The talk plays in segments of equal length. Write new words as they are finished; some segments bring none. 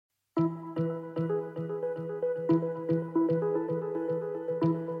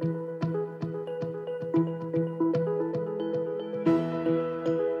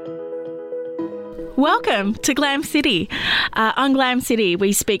Welcome to Glam City. On Glam City,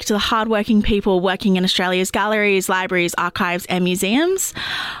 we speak to the hardworking people working in Australia's galleries, libraries, archives and museums.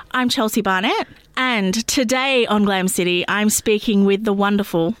 I'm Chelsea Barnett, and today on Glam City, I'm speaking with the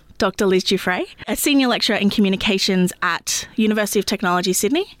wonderful Dr. Liz Giuffre, a senior lecturer in communications at University of Technology,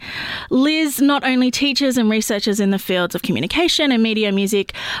 Sydney. Liz not only teaches and researches in the fields of communication and media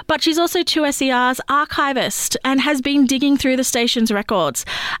music, but she's also 2SER's archivist and has been digging through the station's records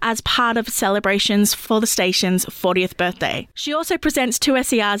as part of celebrations for the station's 40th birthday. She also presents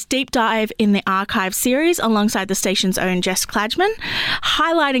 2SER's Deep Dive in the Archive series alongside the station's own Jess Klajman,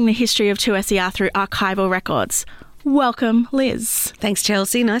 highlighting the history of 2SER through archival records. Welcome, Liz. Thanks,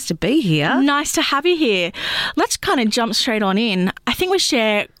 Chelsea. Nice to be here. Nice to have you here. Let's kind of jump straight on in. I think we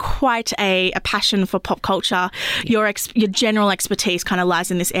share quite a passion for pop culture. Your general expertise kind of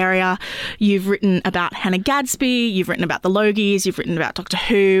lies in this area. You've written about Hannah Gadsby. You've written about the Logies. You've written about Doctor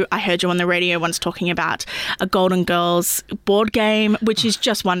Who. I heard you on the radio once talking about a Golden Girls board game, which is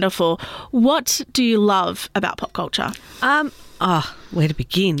just wonderful. What do you love about pop culture? Where to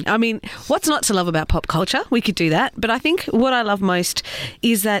begin? I mean, what's not to love about pop culture? We could do that. But I think what I love most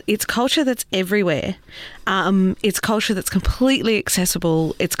is that it's culture that's everywhere. It's culture that's completely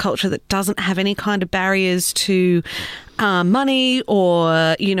accessible. It's culture that doesn't have any kind of barriers to money or,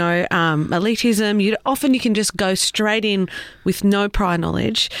 elitism. Often you can just go straight in with no prior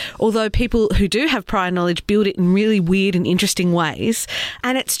knowledge, although people who do have prior knowledge build it in really weird and interesting ways.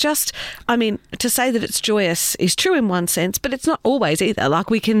 And it's just, to say that it's joyous is true in one sense, but it's not always either. Like,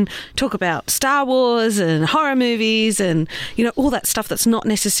 we can talk about Star Wars and horror movies and, all that stuff that's not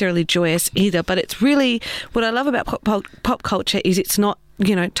necessarily joyous either. But it's really, what I love about pop culture is it's not,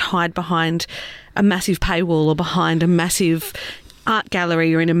 tied behind a massive paywall or behind a massive art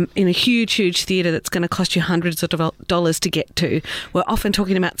gallery or in a huge theatre that's going to cost you hundreds of dollars to get to. We're often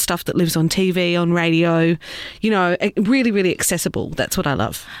talking about stuff that lives on TV, on radio, really, really accessible. That's what I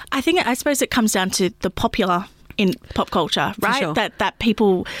love. I suppose it comes down to the popular in pop culture, right? Sure. That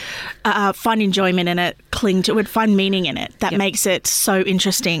people find enjoyment in it, cling to it, find meaning in it. That makes it so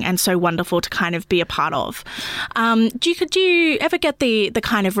interesting and so wonderful to kind of be a part of. Do you ever get the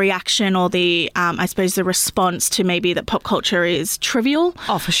kind of reaction or the response to maybe that pop culture is trivial?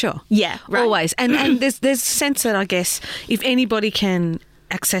 Oh, for sure. Yeah, right. Always. And there's a sense that, I guess, if anybody can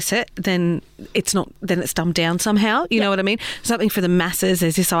access it, then it's dumbed down somehow. You know what I mean? Something for the masses.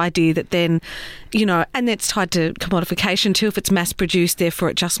 There's this idea that then, and it's tied to commodification too. If it's mass produced, therefore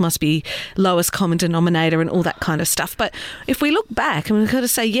it just must be lowest common denominator and all that kind of stuff. But if we look back, and we've got to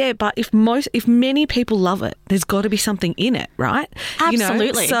say, but if many people love it, there's got to be something in it, right?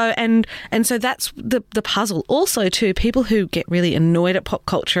 Absolutely. So so that's the puzzle. Also, too, people who get really annoyed at pop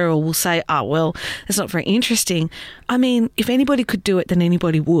culture or will say, "Oh, well, it's not very interesting." If anybody could do it, then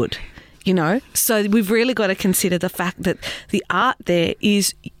anybody would. So we've really got to consider the fact that the art there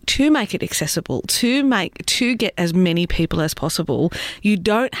is to make it accessible, to get as many people as possible. You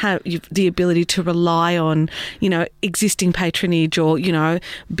don't have the ability to rely on, existing patronage or,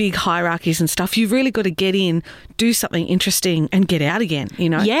 big hierarchies and stuff. You've really got to get in, do something interesting and get out again,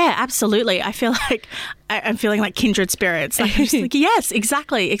 Yeah, absolutely. I feel like I'm feeling like kindred spirits. Like, I'm just like, yes,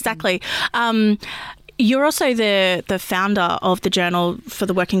 exactly. You're also the founder of the Journal for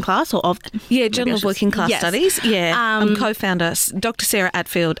the Working Class, or of... Yeah, Journal of Working Class Studies. Yeah, I'm co-founder. Dr. Sarah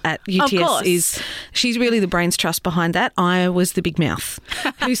Atfield at UTS she's really the brains trust behind that. I was the big mouth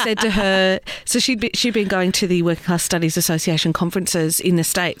who said to her, so she'd been going to the Working Class Studies Association conferences in the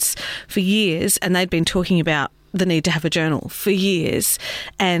States for years, and they'd been talking about the need to have a journal for years.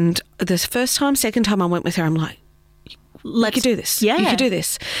 And the second time I went with her, I'm like, you could do this. Yeah. You could do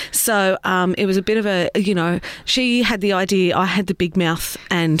this. So it was a bit of a, she had the idea, I had the big mouth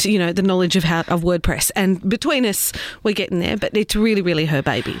and, the knowledge of WordPress. And between us, we're getting there, but it's really, really her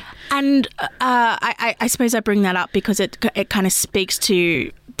baby. And I suppose I bring that up because it kind of speaks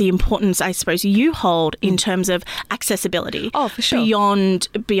to the importance, I suppose, you hold in terms of accessibility. Oh, for sure.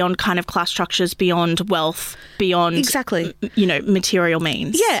 Beyond kind of class structures, beyond wealth, beyond... Exactly. Material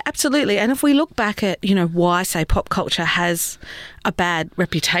means. Yeah, absolutely. And if we look back at, why, say, pop culture has a bad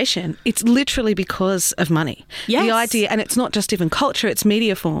reputation, it's literally because of money. Yes. The idea, and it's not just even culture, it's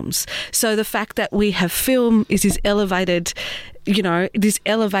media forms. So the fact that we have film is this elevated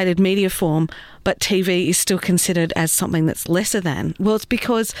media form, but TV is still considered as something that's lesser than. Well, it's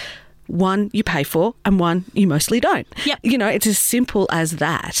because one you pay for and one you mostly don't. Yep. It's as simple as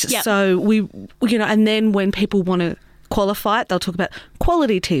that. Yep. So and then when people want to qualify it, they'll talk about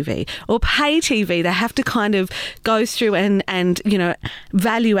quality TV or pay TV. They have to kind of go through and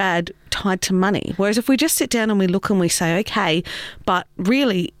value add tied to money. Whereas if we just sit down and we look and we say, okay, but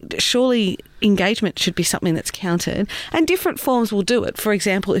really, surely engagement should be something that's counted, and different forms will do it. For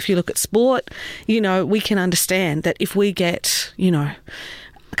example, if you look at sport, we can understand that if we get,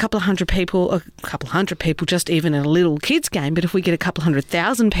 a couple of hundred people just even in a little kids game, but if we get a couple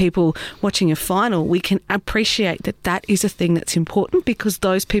 100,000 people watching a final, we can appreciate that that is a thing that's important because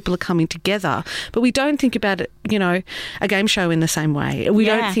those people are coming together. But we don't think about it, a game show in the same way. We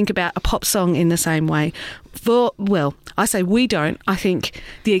don't think about a pop song in the same way. I say we don't. I think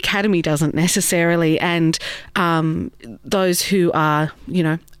the Academy doesn't necessarily, and those who are,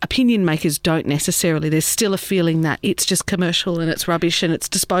 opinion makers don't necessarily. There's still a feeling that it's just commercial and it's rubbish and it's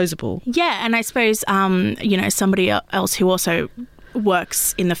disposable. Yeah, and I suppose, somebody else who also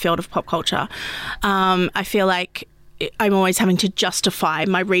works in the field of pop culture, I feel like I'm always having to justify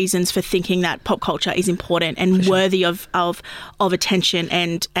my reasons for thinking that pop culture is important and worthy of attention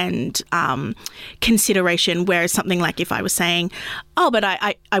and consideration. Whereas something like if I was saying, but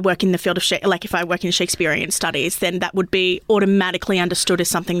I work in the field of if I work in Shakespearean studies, then that would be automatically understood as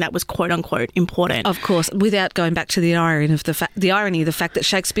something that was quote unquote important. Of course, without going back to the irony of the fact that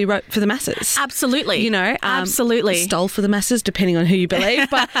Shakespeare wrote for the masses. Absolutely, absolutely stole for the masses, depending on who you believe.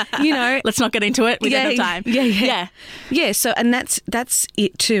 But let's not get into it. We don't have time. Yeah, so and that's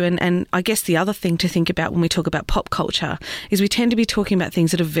it too. And I guess the other thing to think about when we talk about pop culture is we tend to be talking about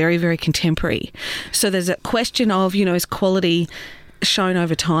things that are very, very contemporary. So there's a question of, is quality shown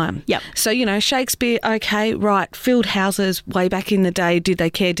over time? Yep. So, Shakespeare, okay, right, filled houses way back in the day. Did they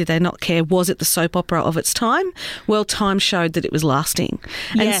care? Did they not care? Was it the soap opera of its time? Well, time showed that it was lasting.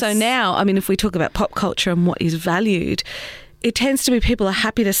 And so now, if we talk about pop culture and what is valued, it tends to be people are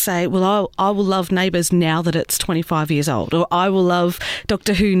happy to say, well, I will love Neighbours now that it's 25 years old, or I will love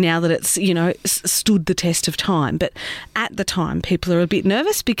Doctor Who now that it's, stood the test of time. But at the time, people are a bit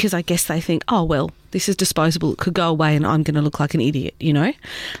nervous because I guess they think, oh, well, this is disposable. It could go away and I'm going to look like an idiot, Yeah,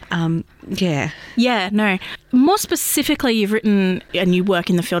 no. More specifically, you've written, and you work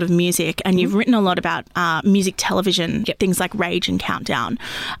in the field of music, and you've written a lot about music television, things like Rage and Countdown.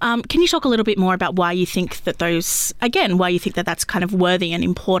 Can you talk a little bit more about why you think that that's kind of worthy and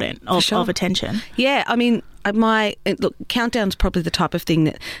important of attention? Yeah, Countdown's probably the type of thing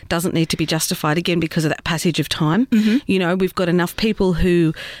that doesn't need to be justified, again, because of that passage of time. Mm-hmm. We've got enough people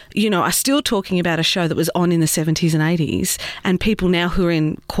who, are still talking about a show that was on in the 70s and 80s, and people now who are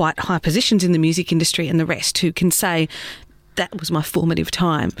in quite high positions in the music industry and the rest who can say, that was my formative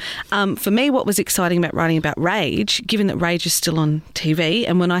time. For me, what was exciting about writing about Rage, given that Rage is still on TV,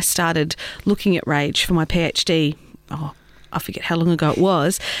 and when I started looking at Rage for my PhD, I forget how long ago it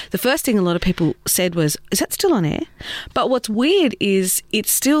was, the first thing a lot of people said was, is that still on air? But what's weird is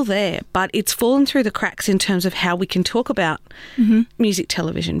it's still there, but it's fallen through the cracks in terms of how we can talk about music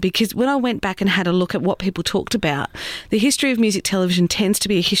television. Because when I went back and had a look at what people talked about, the history of music television tends to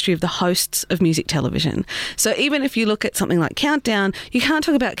be a history of the hosts of music television. So even if you look at something like Countdown, you can't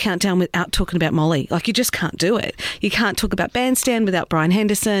talk about Countdown without talking about Molly. You just can't do it. You can't talk about Bandstand without Brian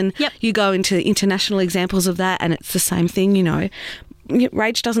Henderson. Yep. You go into the international examples of that and it's the same thing,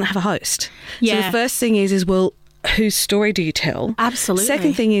 Rage doesn't have a host. Yeah. So the first thing is, well, whose story do you tell? Absolutely.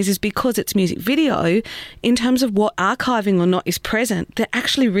 Second thing is because it's music video, in terms of what archiving or not is present, there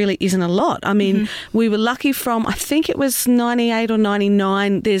actually really isn't a lot. We were lucky from, I think it was 98 or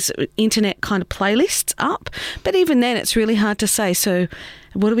 99, there's internet kind of playlists up. But even then, it's really hard to say. So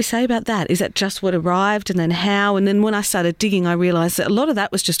what do we say about that? Is that just what arrived and then how? And then when I started digging, I realised that a lot of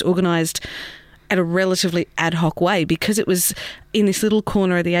that was just organised at a relatively ad hoc way because it was in this little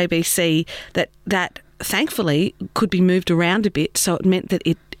corner of the ABC that thankfully could be moved around a bit, so it meant that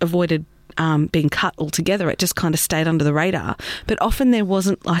it avoided being cut altogether. It just kind of stayed under the radar. But often there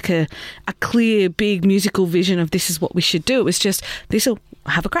wasn't like a clear, big musical vision of this is what we should do. It was just, this will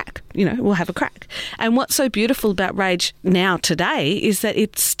have a crack, we'll have a crack. And what's so beautiful about Rage now today is that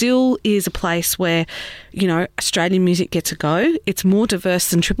it still is a place where, Australian music gets a go. It's more diverse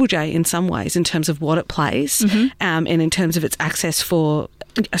than Triple J in some ways in terms of what it plays and in terms of its access for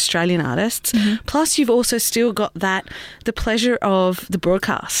Australian artists. Plus you've also still got the pleasure of the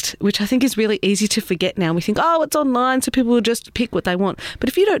broadcast, which I think is really easy to forget now. We think, it's online, so people will just pick what they want. But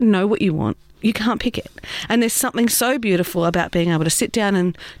if you don't know what you want, you can't pick it. And there's something so beautiful about being able to sit down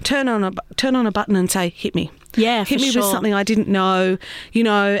and turn on a button and say, hit me. Yeah, hit for me sure. with something I didn't know,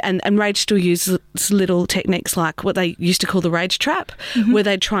 and Rage still uses little techniques like what they used to call the Rage Trap, where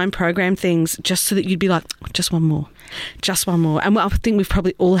they'd try and program things just so that you'd be like, just one more. And I think we've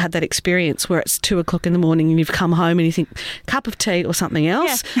probably all had that experience where it's 2:00 in the morning and you've come home and you think, cup of tea or something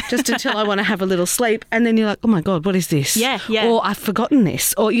else, just until I want to have a little sleep. And then you're like, oh my God, what is this? Yeah. Or I've forgotten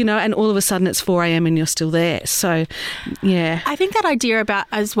this. Or, and all of a sudden it's 4 a.m. and you're still there. So, yeah. I think that idea about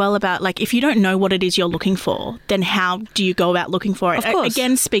like, if you don't know what it is you're looking for, then how do you go about looking for it? Of course.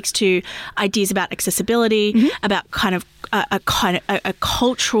 Again, speaks to ideas about accessibility, about kind of a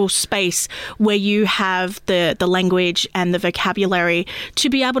cultural space where you have the language and the vocabulary to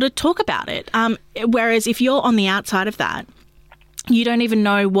be able to talk about it. Whereas if you're on the outside of that, you don't even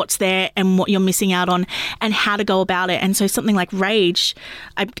know what's there and what you're missing out on and how to go about it. And so something like Rage,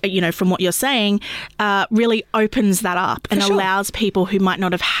 from what you're saying, really opens that up and allows people who might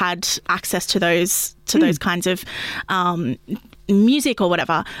not have had access to those kinds of music or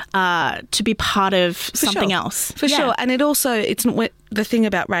whatever to be part of something else. For sure. And the thing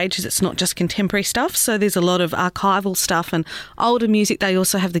about Rage is it's not just contemporary stuff. So there's a lot of archival stuff and older music. They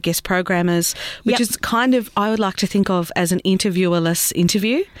also have the guest programmers, which is kind of, I would like to think of as an interviewerless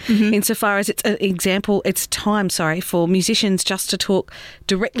interview, insofar as it's an example, it's time, for musicians just to talk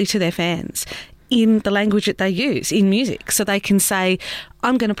directly to their fans in the language that they use in music. So they can say,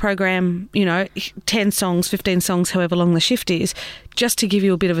 I'm going to program, 10 songs, 15 songs, however long the shift is, just to give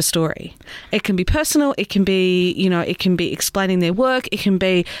you a bit of a story. It can be personal. It can be, it can be explaining their work. It can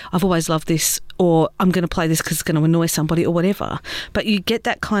be, I've always loved this, or I'm going to play this because it's going to annoy somebody or whatever. But you get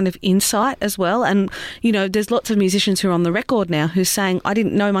that kind of insight as well. And, there's lots of musicians who are on the record now who's saying, I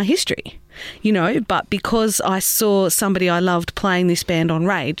didn't know my history. But because I saw somebody I loved playing this band on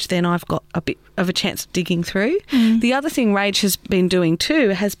Rage, then I've got a bit of a chance of digging through. The other thing Rage has been doing too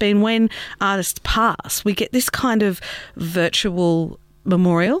has been when artists pass, we get this kind of virtual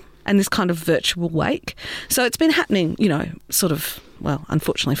memorial and this kind of virtual wake. So it's been happening,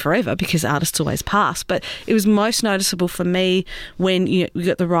 unfortunately forever because artists always pass. But it was most noticeable for me when we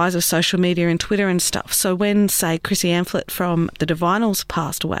got the rise of social media and Twitter and stuff. So when, say, Chrissy Amphlett from the Divinals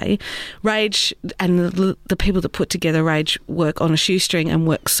passed away, Rage and the people that put together Rage work on a shoestring and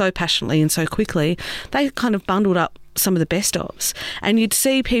work so passionately and so quickly, they kind of bundled up some of the best ofs, and you'd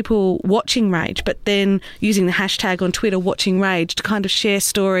see people watching Rage but then using the hashtag on Twitter watching Rage to kind of share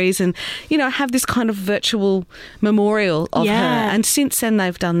stories and have this kind of virtual memorial of her. And since then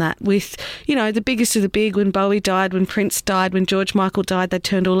they've done that with the biggest of the big. When Bowie died, when Prince died, when George Michael died, they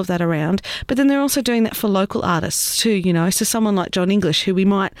turned all of that around. But then they're also doing that for local artists too, so someone like John English, who we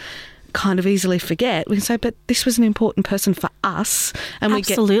might kind of easily forget, we can say, but this was an important person for us, and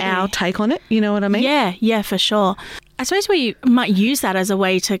Absolutely. We get our take on it. You know what I mean? Yeah, for sure. I suppose we might use that as a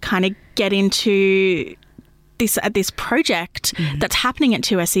way to kind of get into this project that's happening at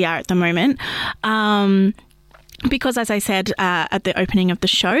 2SER at the moment. Because, as I said at the opening of the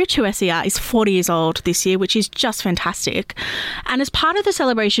show, 2SER is 40 years old this year, which is just fantastic. And as part of the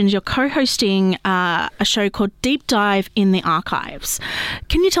celebrations, you're co-hosting a show called Deep Dive in the Archives.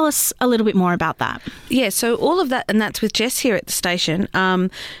 Can you tell us a little bit more about that? Yeah, so all of that, and that's with Jess here at the station.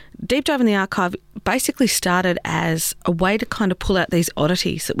 Deep Dive in the Archive basically started as a way to kind of pull out these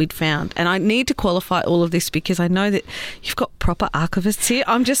oddities that we'd found. And I need to qualify all of this because I know that you've got proper archivists here.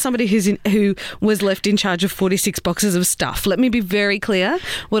 I'm just somebody who was left in charge of 46 boxes of stuff. Let me be very clear.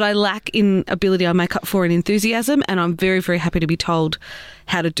 What I lack in ability, I make up for in enthusiasm, and I'm very, very happy to be told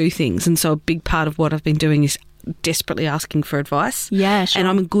how to do things. And so a big part of what I've been doing is desperately asking for advice. Yeah, sure. And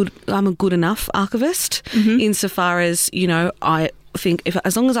I'm a good enough archivist insofar as, I think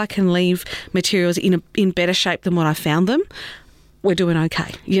as long as I can leave materials in better shape than what I found them, we're doing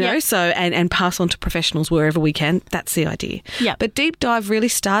okay, so and pass on to professionals wherever we can. That's the idea. Yeah. But Deep Dive really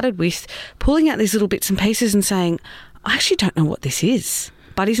started with pulling out these little bits and pieces and saying, I actually don't know what this is.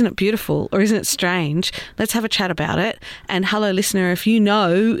 But isn't it beautiful or isn't it strange? Let's have a chat about it. And hello, listener, if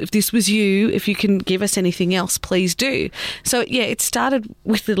if this was you, if you can give us anything else, please do. So, yeah, it started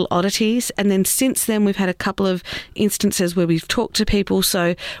with little oddities. And then since then, we've had a couple of instances where we've talked to people.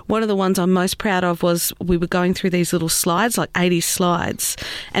 So one of the ones I'm most proud of was we were going through these little slides, like 80s slides.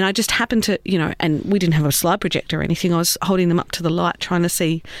 And I just happened to, and we didn't have a slide projector or anything. I was holding them up to the light trying to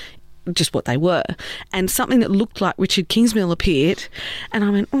see just what they were, and something that looked like Richard Kingsmill appeared, and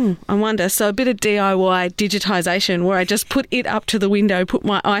I went, I wonder. So a bit of DIY digitisation where I just put it up to the window, put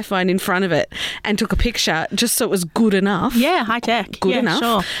my iPhone in front of it and took a picture just so it was good enough. Yeah, high tech. Good enough.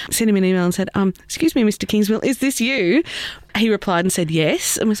 Sure. Sent him an email and said, excuse me, Mr. Kingsmill, is this you? He replied and said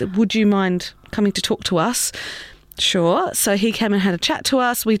yes, and we said, would you mind coming to talk to us? Sure. So he came and had a chat to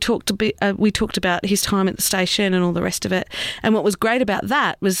us. We talked about his time at the station and all the rest of it. And what was great about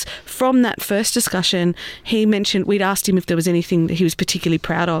that was from that first discussion, he mentioned we'd asked him if there was anything that he was particularly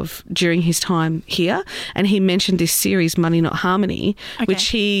proud of during his time here, and he mentioned this series Money Not Harmony,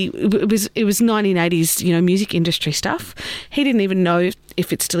 which it was 1980s, music industry stuff. He didn't even know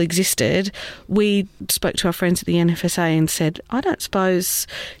if it still existed. We spoke to our friends at the NFSA and said, I don't suppose,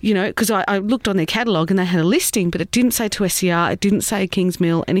 because I looked on their catalogue and they had a listing, but it didn't say 2SER, it didn't say Kings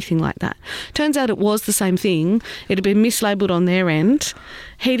Mill, anything like that. Turns out it was the same thing. It had been mislabelled on their end.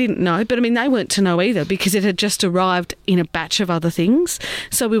 He didn't know, but they weren't to know either because it had just arrived in a batch of other things.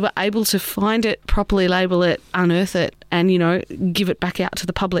 So we were able to find it, properly label it, unearth it, and, give it back out to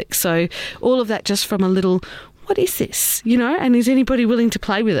the public. So all of that just from a little, what is this? And is anybody willing to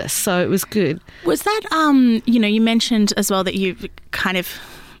play with us? So it was good. Was that, you mentioned as well that you kind of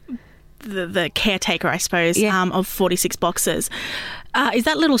the caretaker, I suppose, of 46 boxes. Is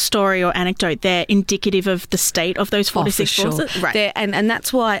that little story or anecdote there indicative of the state of those 46 boxes? Sure. Right. And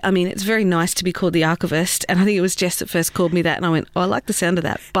that's why, it's very nice to be called the archivist. And I think it was Jess that first called me that. And I went, I like the sound of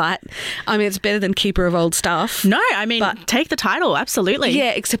that. But, it's better than keeper of old stuff. No, take the title, absolutely.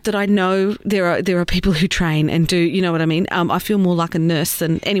 Yeah, except that I know there are people who train and do, you know what I mean? I feel more like a nurse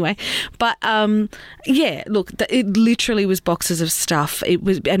than, anyway. But, look, it literally was boxes of stuff.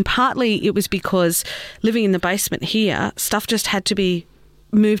 And partly it was because living in the basement here, stuff just had to be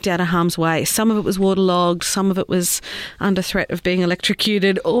moved out of harm's way. Some of it was waterlogged, some of it was under threat of being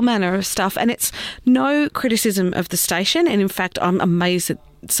electrocuted, all manner of stuff. And it's no criticism of the station. And in fact, I'm amazed that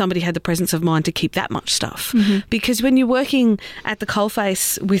somebody had the presence of mind to keep that much stuff. Mm-hmm. Because when you're working at the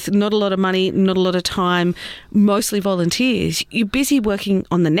coalface with not a lot of money, not a lot of time, mostly volunteers, you're busy working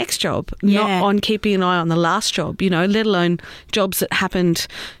on the next job, not on keeping an eye on the last job, let alone jobs that happened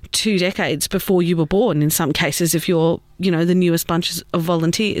 2 decades before you were born in some cases if you're, the newest bunches of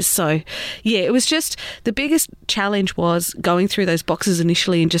volunteers. So, it was just the biggest challenge was going through those boxes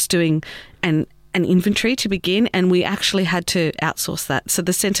initially and just doing an inventory to begin, and we actually had to outsource that. So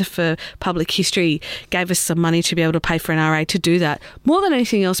the Centre for Public History gave us some money to be able to pay for an RA to do that. More than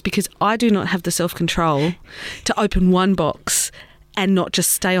anything else, because I do not have the self-control to open one box and not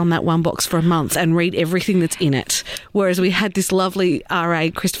just stay on that one box for a month and read everything that's in it. Whereas we had this lovely RA,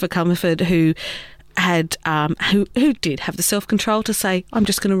 Christopher Comerford, who had who did have the self-control to say, I'm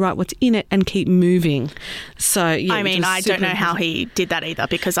just going to write what's in it and keep moving. So, I don't know how he did that either,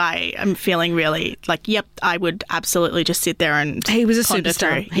 because I am feeling really like, I would absolutely just sit there and he was a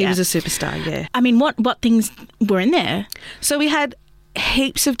superstar. He was a superstar, yeah. What things were in there? So we had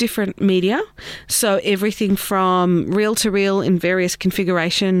heaps of different media. So everything from reel-to-reel in various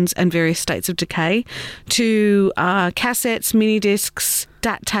configurations and various states of decay to cassettes, mini discs,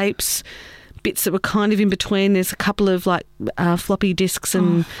 DAT tapes, bits that were kind of in between. There's a couple of floppy disks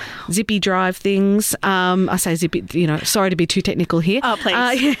and zippy drive things. I say zippy, sorry to be too technical here. Oh,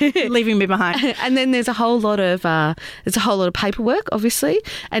 please. Leaving me behind. And then there's a whole lot of paperwork, obviously.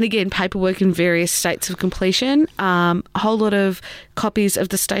 And again, paperwork in various states of completion. A whole lot of copies of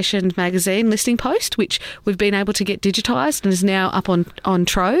the station magazine Listening Post, which we've been able to get digitised and is now up on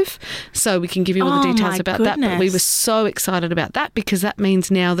Trove. So we can give you all the details about that. But we were so excited about that because that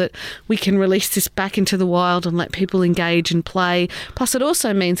means now that we can release this back into the wild and let people engage and play. Plus, it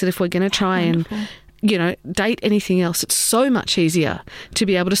also means that if we're going to try and date anything else, it's so much easier to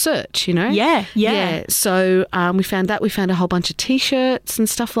be able to search, Yeah. So we found that. We found a whole bunch of T-shirts and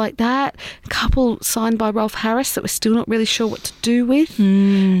stuff like that. A couple signed by Rolf Harris that we're still not really sure what to do with.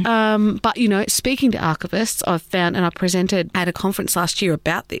 But, speaking to archivists, I've found, and I presented at a conference last year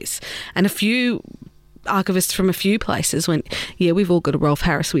about this, and a few archivists from a few places went, we've all got a Rolf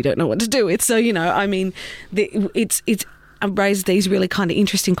Harris we don't know what to do with. So, it's raised these really kind of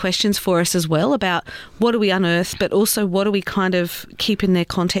interesting questions for us as well about what do we unearth, but also what do we kind of keep in their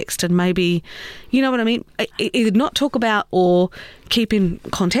context and maybe, either not talk about or keep in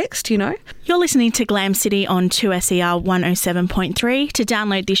context, You're listening to Glam City on 2SER 107.3. To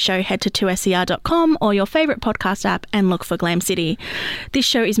download this show, head to 2ser.com or your favourite podcast app and look for Glam City. This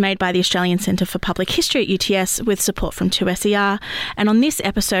show is made by the Australian Centre for Public History at UTS with support from 2SER. And on this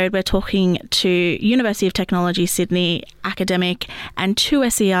episode, we're talking to University of Technology Sydney academic and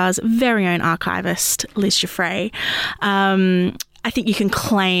 2SER's very own archivist, Liz Giuffre. I think you can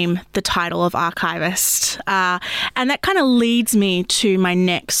claim the title of archivist. And that kind of leads me to my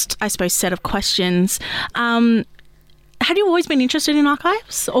next, I suppose, set of questions. Had you always been interested in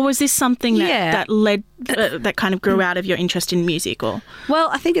archives, or was this something that led that kind of grew out of your interest in music, or? Well,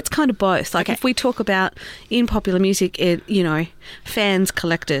 I think it's kind of both. Like, if we talk about in popular music, fans,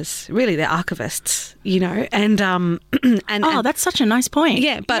 collectors, really they're archivists, and that's such a nice point.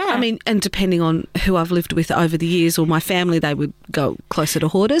 Yeah, but I mean, and depending on who I've lived with over the years or my family, they would go closer to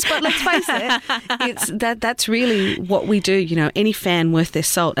hoarders. But let's face it, that's really what we do. Any fan worth their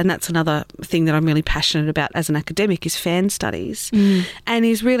salt, and that's another thing that I'm really passionate about as an academic is fan studies, and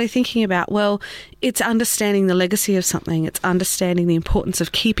is really thinking about, well, it's understanding the legacy of something. It's understanding the importance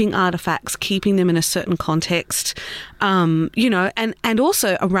of keeping artefacts, keeping them in a certain context, and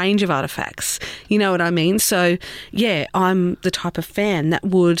also a range of artefacts. You know what I mean? So, yeah, I'm the type of fan that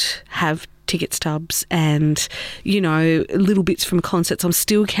would have ticket stubs and, little bits from concerts. I'm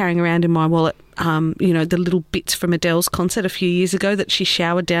still carrying around in my wallet, the little bits from Adele's concert a few years ago that she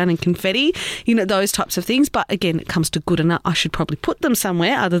showered down in confetti, those types of things. But again, it comes to good enough. I should probably put them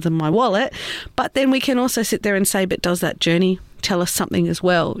somewhere other than my wallet. But then we can also sit there and say, but does that journey tell us something as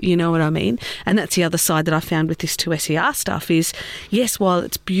well? You know what I mean? And that's the other side that I found with this 2SER stuff is, yes, while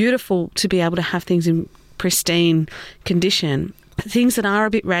it's beautiful to be able to have things in pristine condition, things that are a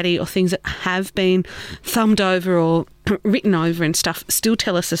bit ratty or things that have been thumbed over or written over and stuff still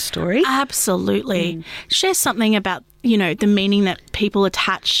tell us a story. Absolutely. Share something about, the meaning that people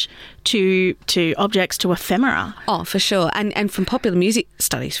attach to objects, to ephemera. Oh, for sure. And from popular music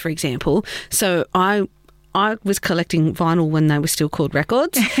studies, for example, so I was collecting vinyl when they were still called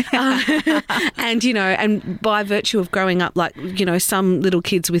records. And by virtue of growing up, some little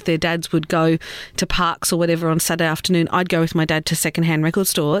kids with their dads would go to parks or whatever on Saturday afternoon. I'd go with my dad to secondhand record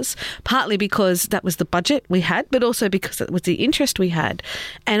stores, partly because that was the budget we had, but also because it was the interest we had.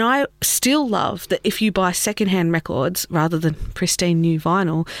 And I still love that if you buy secondhand records rather than pristine new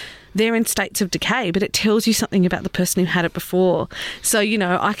vinyl, they're in states of decay, but it tells you something about the person who had it before. So,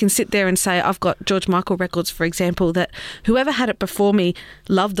 I can sit there and say, I've got George Michael records, for example, that whoever had it before me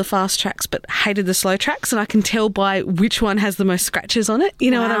loved the fast tracks but hated the slow tracks, and I can tell by which one has the most scratches on it,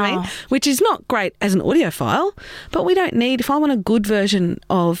 you know what I mean? Which is not great as an audiophile, but we don't need, if I want a good version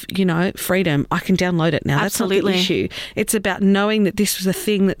of, Freedom, I can download it now. Absolutely. That's not the issue. It's about knowing that this was a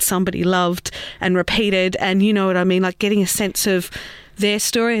thing that somebody loved and repeated, and you know what I mean, like getting a sense of their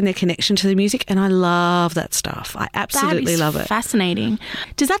story and their connection to the music, and I love that stuff. I absolutely love it. Fascinating.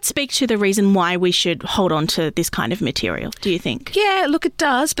 Does that speak to the reason why we should hold on to this kind of material, do you think? Yeah, look, it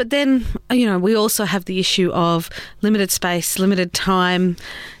does, but then, we also have the issue of limited space, limited time,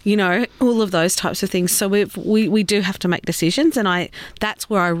 all of those types of things. So we do have to make decisions, and that's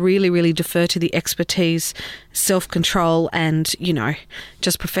where I really, really defer to the expertise, self-control and,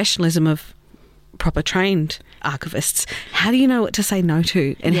 just professionalism of proper trained archivists. How do you know what to say no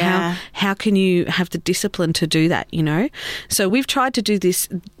to, and how can you have the discipline to do that? So we've tried to do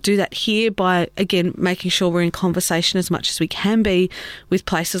that here by, again, making sure we're in conversation as much as we can be with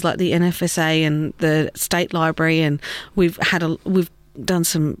places like the NFSA and the State Library, and we've found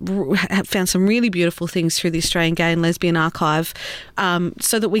some really beautiful things through the Australian Gay and Lesbian Archive,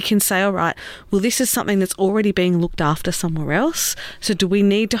 so that we can say, all right, well, this is something that's already being looked after somewhere else. So do we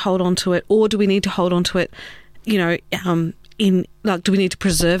need to hold on to it, or do we need to hold on to it, do we need to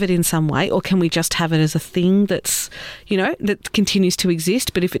preserve it in some way, or can we just have it as a thing that's, that continues to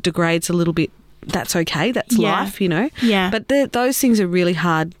exist, but if it degrades a little bit, that's okay, that's life, Yeah. But those things are really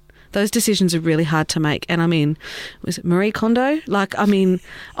hard. Those decisions are really hard to make. And I mean, was it Marie Kondo?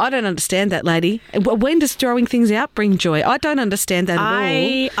 I don't understand that lady. When does throwing things out bring joy? I don't understand that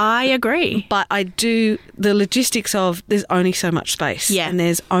at all. I agree. But I do, the logistics of there's only so much space. Yeah. And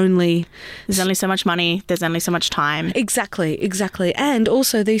there's only so much money. There's only so much time. Exactly. And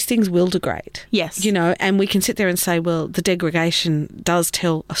also these things will degrade. Yes. And we can sit there and say, well, the degradation does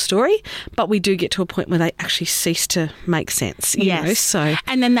tell a story, but we do get to a point where they actually cease to make sense. You know? So,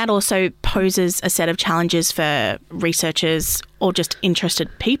 and then that also poses a set of challenges for researchers or just interested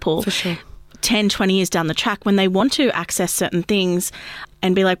people. For sure. 10, 20 years down the track, when they want to access certain things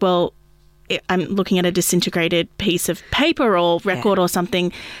and be like, well, I'm looking at a disintegrated piece of paper or record or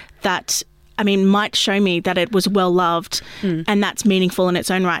something that, might show me that it was well loved and that's meaningful in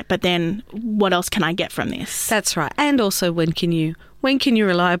its own right. But then what else can I get from this? That's right. And also, when can you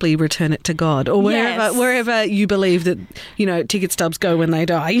reliably return it to God, or wherever you believe that, ticket stubs go when they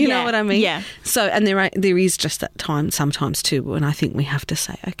die? You know what I mean? Yeah. So, and there is just that time sometimes too when I think we have to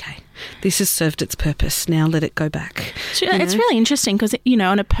say, okay, this has served its purpose. Now let it go back. It's really interesting because,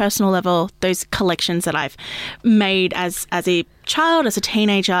 on a personal level, those collections that I've made as a child, as a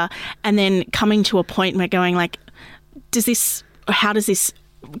teenager, and then coming to a point where going like, how does this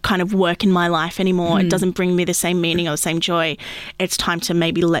kind of work in my life anymore. It doesn't bring me the same meaning or the same joy. It's time to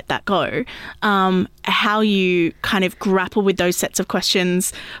maybe let that go. How you kind of grapple with those sets of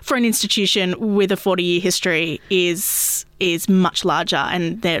questions for an institution with a 40-year history is much larger,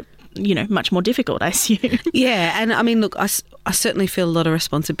 and they're, you know, much more difficult, I assume. Yeah, and I mean, look, I certainly feel a lot of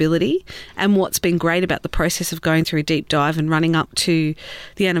responsibility, and what's been great about the process of going through a deep dive and running up to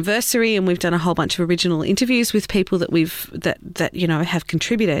the anniversary, and we've done a whole bunch of original interviews with people that that you know have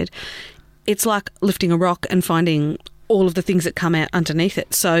contributed. It's like lifting a rock and finding all of the things that come out underneath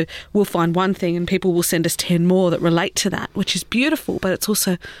it. So we'll find one thing and people will send us 10 more that relate to that, which is beautiful. But it's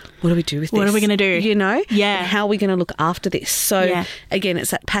also, what do we do with this? What are we going to do? You know? Yeah. And how are we going to look after this? So again,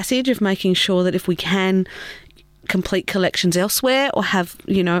 it's that passage of making sure that if we can complete collections elsewhere or have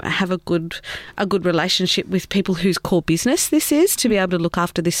a good relationship with people whose core business this is, to be able to look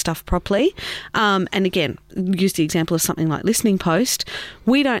after this stuff properly. And again, use the example of something like Listening Post.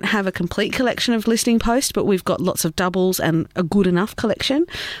 We don't have a complete collection of Listening Post, but we've got lots of doubles and a good enough collection.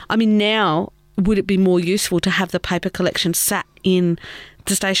 I mean, now would it be more useful to have the paper collection sat in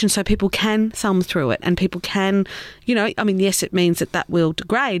the station so people can thumb through it and people can, you know, I mean, yes, it means that will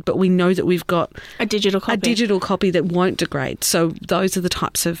degrade, but we know that we've got a digital copy that won't degrade. So those are the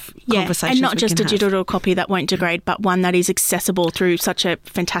types of conversations and not we just can a digital copy that won't degrade, but one that is accessible through such a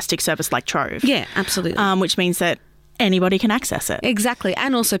fantastic service like Trove. Yeah, absolutely. Which means that anybody can access it. Exactly.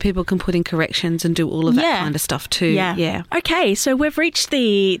 And also people can put in corrections and do all of that kind of stuff too. Yeah. Okay, so we've reached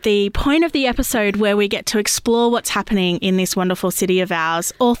the point of the episode where we get to explore what's happening in this wonderful city of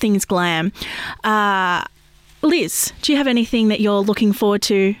ours, all things glam. Liz, do you have anything that you're looking forward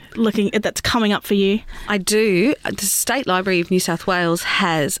to that's coming up for you? I do. The State Library of New South Wales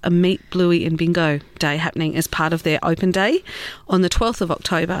has a Meet Bluey and Bingo Day happening as part of their open day on the 12th of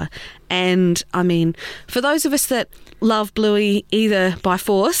October. And I mean, for those of us that love Bluey either by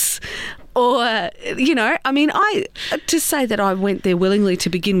force or, you know, I mean, to say that I went there willingly to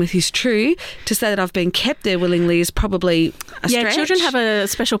begin with is true. To say that I've been kept there willingly is probably a stretch. Yeah, children have a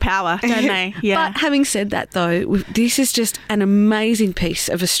special power, don't they? Yeah. But having said that, though, this is just an amazing piece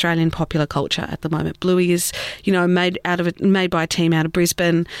of Australian popular culture at the moment. Bluey is, you know, made by a team out of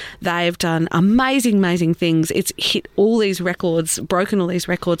Brisbane. They've done amazing things. It's hit all these records, broken all these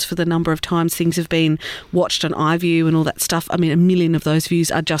records for the number of times things have been watched on iView and all that stuff. I mean, 1 million of those views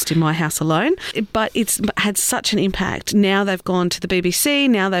are just in my house alone, but it's had such an impact. Now they've gone to the BBC,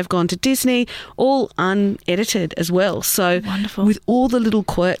 now they've gone to Disney, all unedited as well. So wonderful. With all the little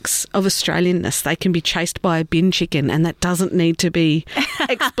quirks of Australianness, they can be chased by a bin chicken, and that doesn't need to be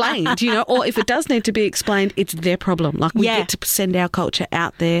explained, you know, or if it does need to be explained, it's their problem. Like we get to send our culture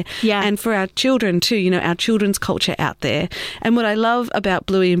out there, and for our children too, you know, our children's culture out there. And what I love about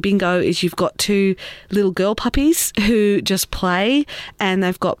Bluey and Bingo is you've got 2 little girl puppies who just play, and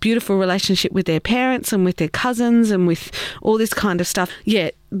they've got beautiful relationship with their parents and with their cousins and with all this kind of stuff.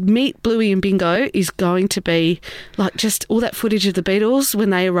 Yeah, Meet Bluey and Bingo is going to be like just all that footage of the Beatles when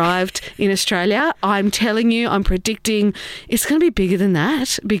they arrived in Australia. I'm telling you, I'm predicting it's going to be bigger than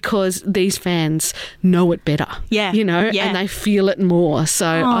that because these fans know it better. Yeah. You know, and they feel it more.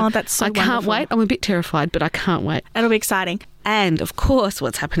 So that's so I can't wait. I'm a bit terrified, but I can't wait. It'll be exciting. And, of course,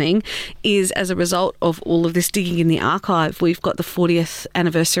 what's happening is as a result of all of this digging in the archive, we've got the 40th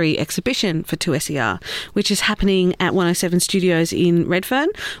anniversary exhibition for 2SER, which is happening at 107 Studios in Redfern.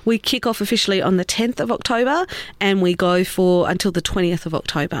 We kick off officially on the 10th of October and we go for until the 20th of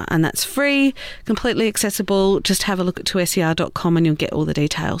October. And that's free, completely accessible. Just have a look at 2ser.com and you'll get all the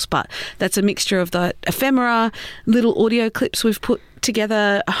details. But that's a mixture of the ephemera, little audio clips we've put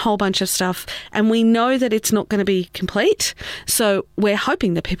together, a whole bunch of stuff, and we know that it's not going to be complete, so we're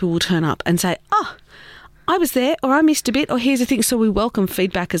hoping that people will turn up and say, oh, I was there, or I missed a bit, or here's the thing. So we welcome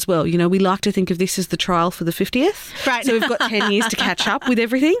feedback as well. You know, we like to think of this as the trial for the 50th. Right. So we've got 10 years to catch up with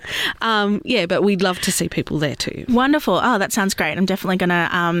everything. But we'd love to see people there too. Wonderful. Oh, that sounds great. I'm definitely going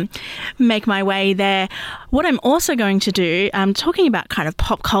to make my way there. What I'm also going to do, talking about kind of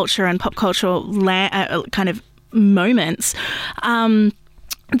pop culture and pop cultural kind of moments.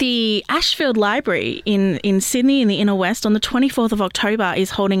 The Ashfield Library in Sydney in the Inner West on the 24th of October is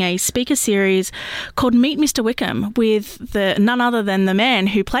holding a speaker series called Meet Mr. Wickham with none other than the man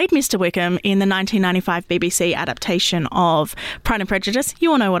who played Mr. Wickham in the 1995 BBC adaptation of Pride and Prejudice.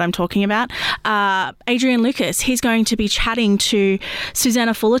 You all know what I'm talking about. Adrian Lucas, he's going to be chatting to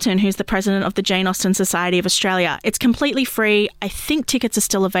Susanna Fullerton, who's the president of the Jane Austen Society of Australia. It's completely free. I think tickets are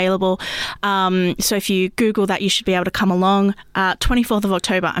still available. So if you Google that, you should be able to come along. 24th of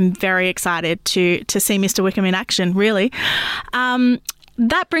October. I'm very excited to see Mr. Wickham in action, really.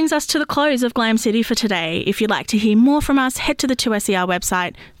 That brings us to the close of Glam City for today. If you'd like to hear more from us, head to the 2SER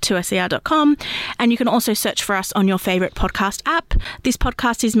website, 2ser.com, and you can also search for us on your favourite podcast app. This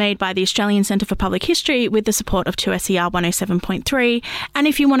podcast is made by the Australian Centre for Public History with the support of 2SER 107.3. And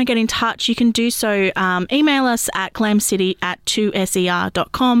if you want to get in touch, you can do so. Email us at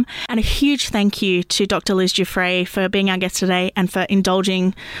glamcity@2ser.com. And a huge thank you to Dr. Liz Giuffre for being our guest today and for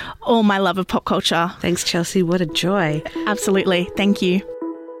indulging all my love of pop culture. Thanks, Chelsea. What a joy. Absolutely. Thank you.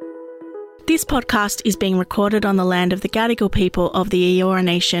 This podcast is being recorded on the land of the Gadigal people of the Eora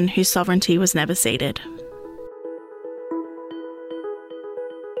Nation, whose sovereignty was never ceded.